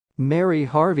Mary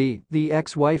Harvey, the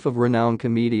ex-wife of renowned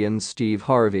comedian Steve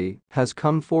Harvey, has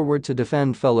come forward to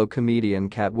defend fellow comedian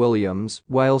Katt Williams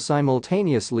while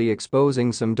simultaneously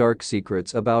exposing some dark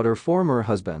secrets about her former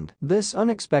husband. This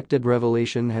unexpected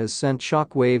revelation has sent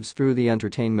shockwaves through the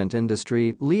entertainment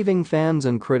industry, leaving fans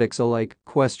and critics alike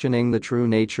questioning the true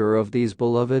nature of these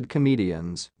beloved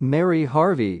comedians. Mary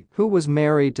Harvey, who was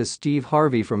married to Steve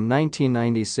Harvey from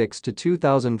 1996 to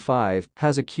 2005,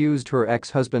 has accused her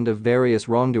ex-husband of various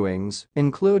wrongdoings,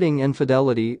 including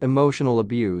infidelity, emotional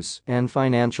abuse, and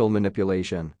financial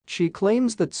manipulation. She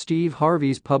claims that Steve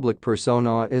Harvey's public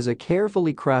persona is a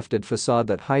carefully crafted facade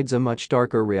that hides a much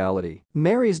darker reality.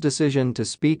 Mary's decision to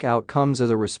speak out comes as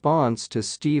a response to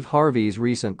Steve Harvey's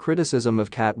recent criticism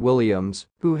of Katt Williams,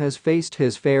 who has faced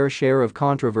his fair share of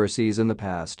controversies in the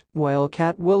past. While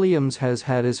Katt Williams has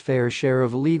had his fair share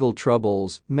of legal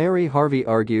troubles, Mary Harvey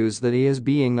argues that he is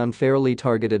being unfairly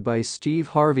targeted by Steve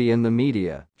Harvey in the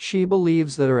media. She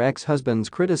believes that her ex-husband's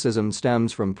criticism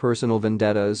stems from personal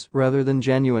vendettas rather than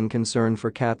genuine concern for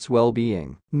Katt's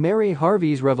well-being. Mary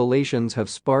Harvey's revelations have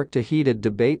sparked a heated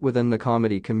debate within the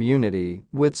comedy community,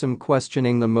 with some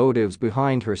questioning the motives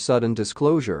behind her sudden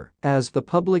disclosure. As the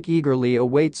public eagerly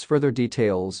awaits further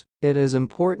details, it is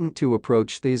important to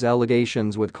approach these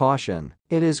allegations with caution.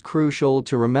 It is crucial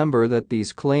to remember that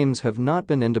these claims have not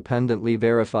been independently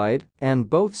verified, and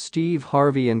both Steve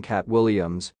Harvey and Katt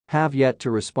Williams have yet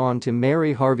to respond to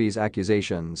Mary Harvey's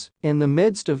accusations. In the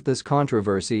midst of this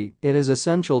controversy, it is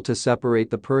essential to separate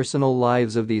the personal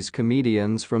lives of these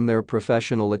comedians from their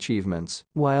professional achievements.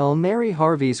 While Mary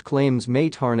Harvey's claims may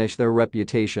tarnish their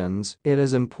reputations, it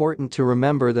is important to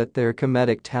remember that their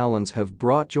comedic talents have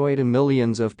brought joy to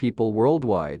millions of people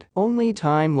worldwide. Only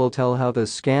time will tell how the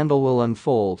scandal will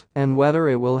unfold and whether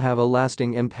it will have a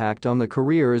lasting impact on the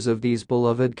careers of these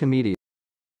beloved comedians.